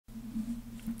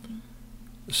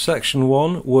Section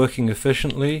 1, Working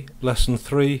Efficiently, Lesson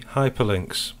 3,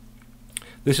 Hyperlinks.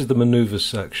 This is the Manoeuvers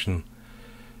section.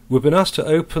 We've been asked to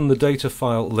open the data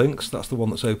file links, that's the one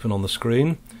that's open on the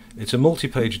screen. It's a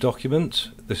multi-page document,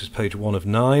 this is page 1 of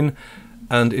 9,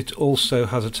 and it also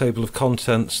has a table of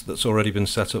contents that's already been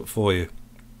set up for you.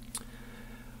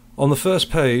 On the first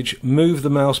page, move the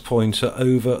mouse pointer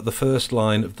over the first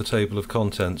line of the table of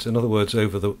contents, in other words,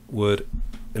 over the word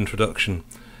Introduction.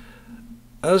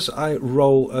 As I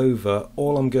roll over,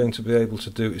 all I'm going to be able to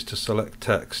do is to select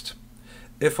text.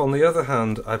 If on the other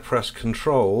hand I press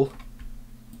Control,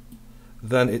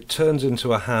 then it turns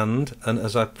into a hand, and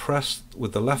as I press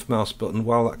with the left mouse button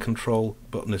while that Control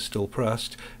button is still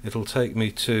pressed, it'll take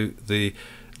me to the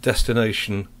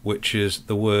destination, which is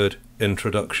the word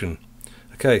Introduction.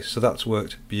 Okay, so that's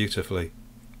worked beautifully.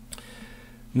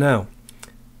 Now,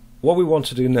 what we want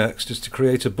to do next is to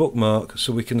create a bookmark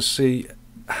so we can see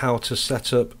how to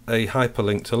set up a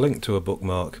hyperlink to link to a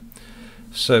bookmark.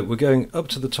 So we're going up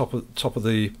to the top of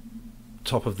the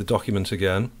document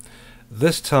again.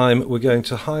 This time we're going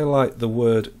to highlight the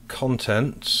word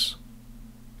Contents,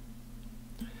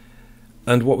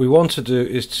 and what we want to do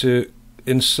is to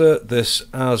insert this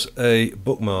as a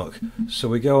bookmark. So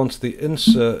we go onto the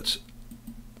Insert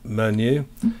menu.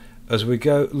 As we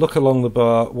go look along the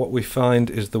bar, what we find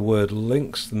is the word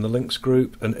Links in the Links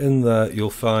group, and in there you'll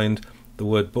find the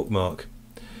word bookmark.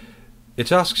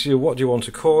 It asks you what do you want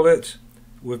to call it.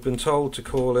 We've been told to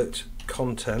call it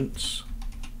Contents.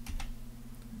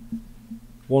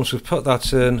 Once we've put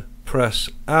that in, press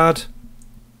Add,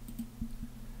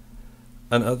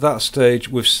 and at that stage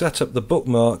we've set up the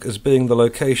bookmark as being the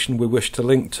location we wish to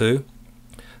link to.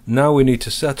 Now we need to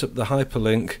set up the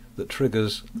hyperlink that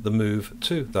triggers the move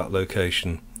to that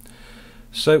location.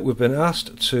 So we've been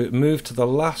asked to move to the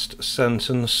last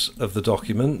sentence of the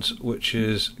document, which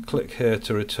is click here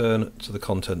to return to the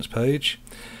contents page.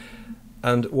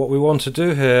 And what we want to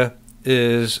do here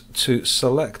is to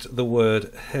select the word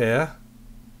here,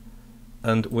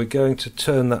 and we're going to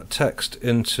turn that text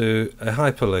into a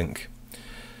hyperlink.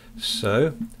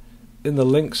 So in the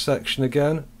links section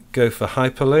again, go for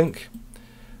hyperlink.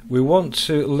 We want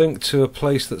to link to a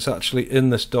place that's actually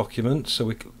in this document, so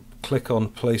we click on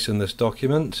Place in this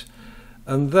document,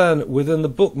 and then within the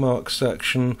bookmark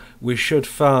section we should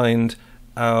find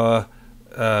our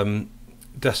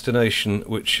destination,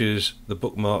 which is the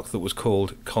bookmark that was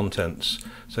called Contents.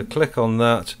 So click on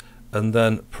that and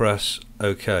then press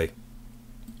OK.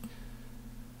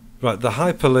 Right, the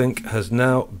hyperlink has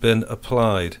now been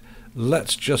applied.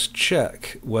 Let's just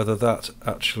check whether that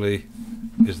actually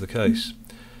is the case.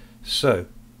 So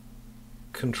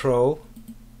Control,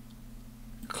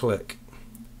 click,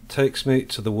 takes me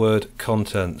to the word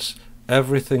Contents.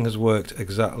 Everything has worked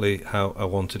exactly how I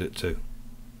wanted it to.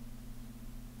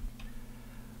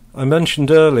 I mentioned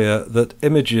earlier that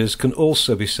images can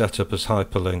also be set up as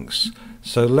hyperlinks,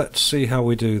 so let's see how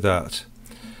we do that.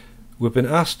 We've been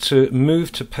asked to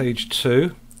move to page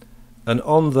 2, and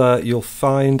on there you'll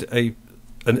find an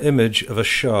image of a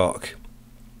shark.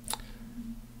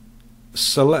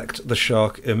 Select the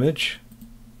shark image,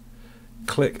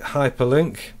 click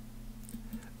Hyperlink,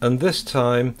 and this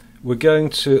time we're going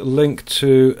to link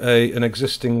to an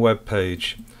existing web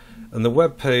page, and the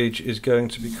web page is going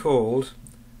to be called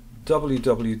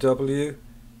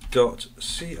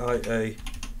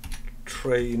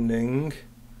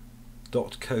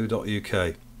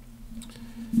www.ciatraining.co.uk.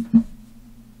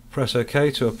 Press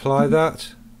OK to apply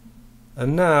that,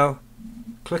 and now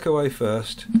click away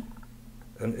first,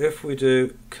 and if we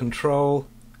do Control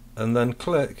and then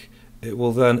click, it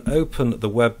will then open the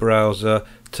web browser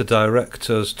to direct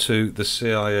us to the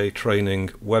CIA training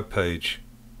web page.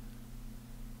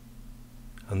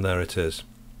 And there it is.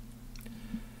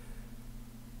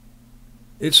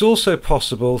 It's also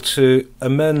possible to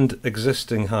amend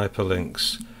existing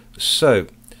hyperlinks. So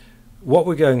what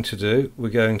we're going to do, we're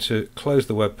going to close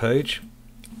the web page.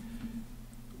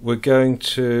 We're going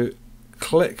to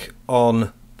click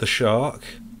on the shark.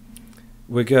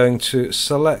 We're going to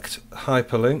select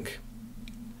hyperlink,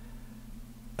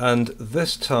 and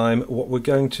this time what we're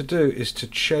going to do is to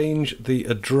change the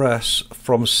address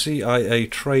from CIA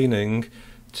training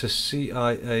to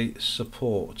CIA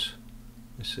support.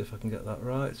 Let me see if I can get that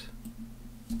right.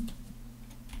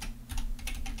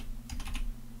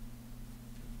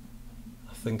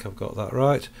 I think I've got that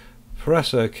right.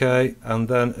 Press OK, and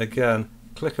then again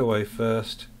click away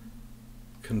first,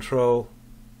 Control,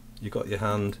 you got your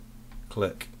hand,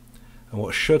 click, and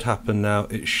what should happen now,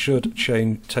 it should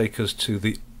take us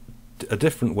to a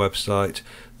different website,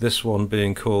 this one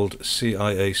being called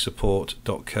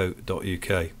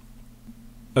ciasupport.co.uk.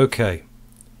 OK,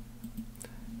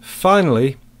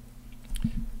 Finally,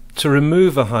 to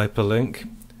remove a hyperlink,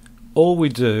 all we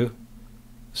do,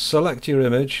 select your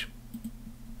image,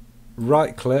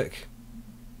 right click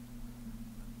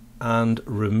and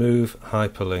remove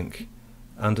hyperlink,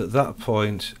 and at that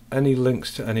point any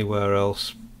links to anywhere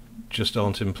else just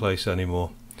aren't in place anymore.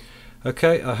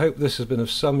 Okay, I hope this has been of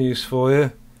some use for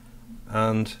you,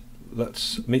 and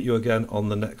let's meet you again on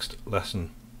the next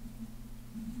lesson.